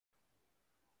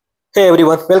Hey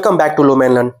everyone, welcome back to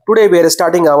LumenLearn. Today we are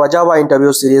starting our Java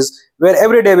interview series where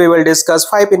every day we will discuss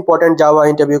 5 important Java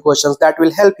interview questions that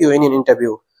will help you in an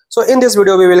interview. So in this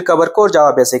video we will cover core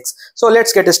Java basics. So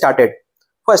let's get started.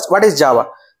 First, what is Java?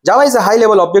 Java is a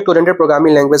high-level object-oriented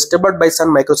programming language developed by Sun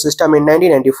Microsystem in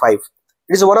 1995. It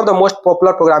is one of the most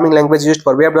popular programming languages used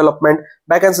for web development,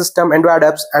 backend system, Android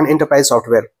apps, and enterprise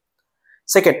software.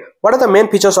 Second, what are the main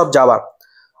features of Java?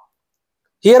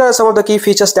 Here are some of the key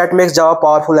features that makes Java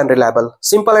powerful and reliable,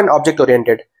 simple and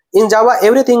object-oriented. In Java,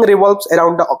 everything revolves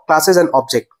around the classes and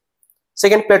object.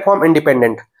 Second, platform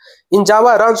independent. In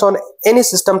Java, runs on any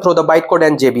system through the bytecode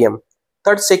and JVM.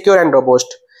 Third, secure and robust.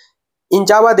 In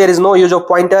Java, there is no use of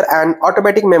pointer and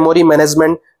automatic memory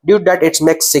management due to that it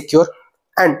makes secure.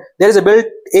 And there is a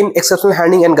built-in exception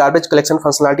handling and garbage collection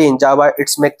functionality in Java,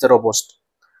 it makes robust.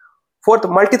 Fourth,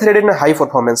 multi-threaded and high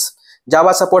performance.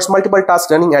 Java supports multiple tasks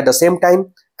running at the same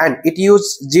time and it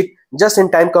uses JIT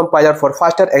just-in-time compiler for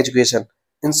faster execution.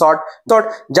 In short,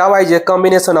 Java is a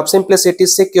combination of simplicity,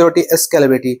 security, and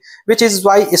scalability, which is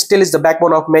why it still is the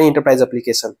backbone of many enterprise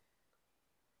applications.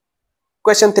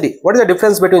 Question 3. What is the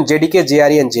difference between JDK,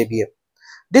 JRE, and JVM?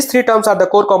 These three terms are the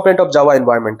core component of Java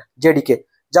environment. JDK,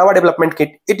 Java Development Kit.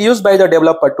 It is used by the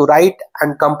developer to write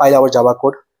and compile our Java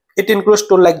code. It includes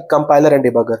tools like compiler and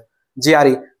debugger.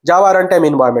 JRE, Java Runtime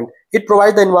Environment. It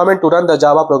provides the environment to run the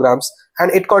Java programs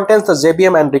and it contains the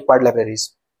JVM and required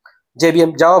libraries.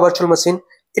 JVM, Java Virtual Machine.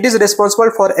 It is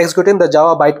responsible for executing the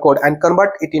Java bytecode and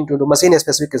convert it into the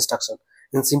machine-specific instruction.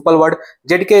 In simple word,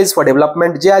 JDK is for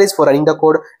development, JRE is for running the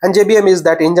code, and JVM is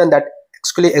that engine that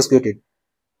actually executes it.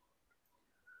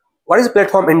 What is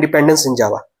platform independence in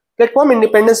Java? Platform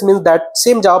independence means that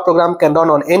same Java program can run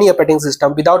on any operating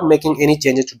system without making any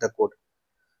changes to the code.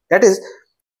 That is,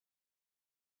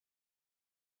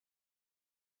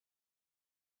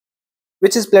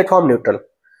 which is platform neutral.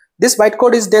 This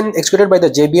bytecode is then executed by the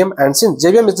JVM, and since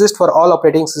JVM exists for all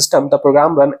operating systems, the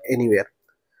program runs anywhere.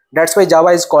 That's why Java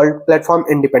is called platform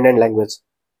independent language.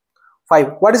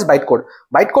 5. What is bytecode?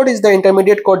 Bytecode is the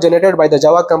intermediate code generated by the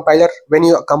Java compiler when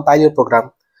you compile your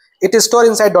program. It is stored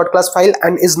inside .class file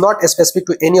and is not specific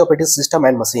to any operating system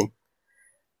and machine.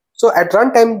 So at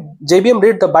runtime, JVM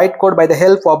reads the bytecode by the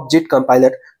help of JIT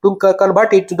compiler to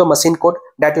convert it to the machine code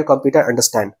that your computer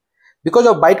understands. Because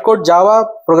of bytecode, Java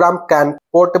program can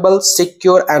portable,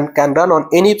 secure, and can run on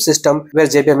any system where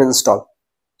JVM is installed.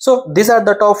 So these are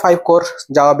the top 5 core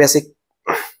Java basic.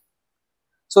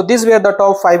 So these were the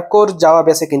top 5 core Java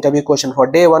basic interview questions for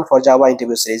day 1 for Java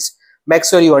interview series. Make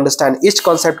sure you understand each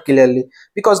concept clearly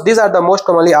because these are the most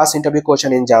commonly asked interview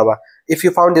questions in Java. If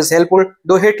you found this helpful,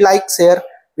 do hit like, share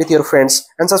with your friends,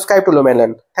 and subscribe to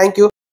LumenLearn. Thank you.